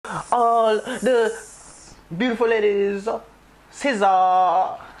all the beautiful ladies,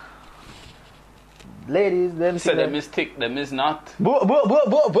 scissor. Ladies, them So them is thick, them is not.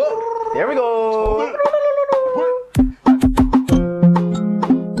 There we go.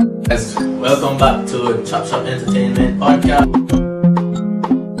 Guys, welcome back to Chop Shop Entertainment Podcast.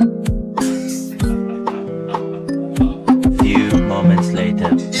 Few moments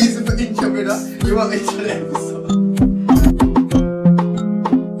later. Easy for intro, brother. You want me to the episode?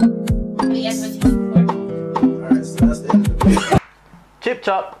 Alright, so that's the end of the video. Chip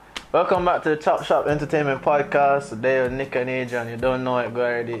Chop. Welcome back to the Chop Shop Entertainment Podcast. Today with Nick and Adrian. You don't know it, go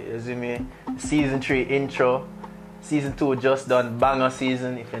already. You see me? Season 3 intro. Season 2 just done, banger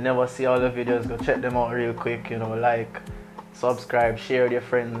season. If you never see all the videos, go check them out real quick. You know, like, subscribe, share with your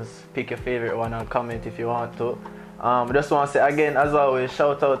friends, pick your favorite one and comment if you want to. I just want to say again, as always,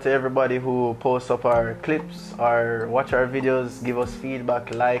 shout out to everybody who posts up our clips or watch our videos, give us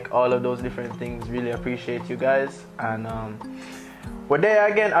feedback, like, all of those different things. Really appreciate you guys. And we're there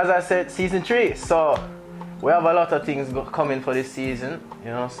again, as I said, season 3. So we have a lot of things coming for this season, you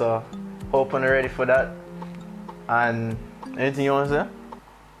know, so hoping you're ready for that. And anything you want to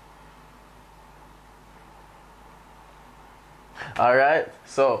say? Alright,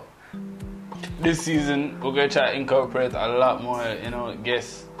 so This season, we're gonna try to incorporate a lot more,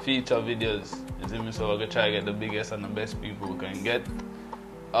 guest feature videos. You see me? So we're gonna try to get the biggest and the best people we can get.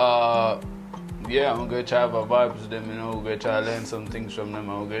 Yeah, I'm gonna try to have a vibe with them, we're gonna try to learn some things from them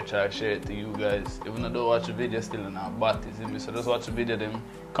and we're gonna try to share it to you guys. Even though don't watch the video still in our butt, you see me? So just watch the video, then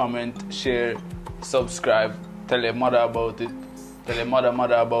comment, share, subscribe, tell your mother about it, tell your mother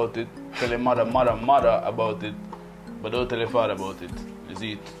about it, tell your mother about it, but don't tell your father about it. You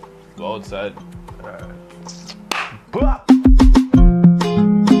see it? Go outside.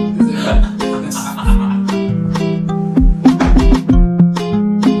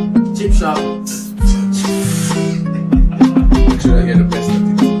 Chip Shop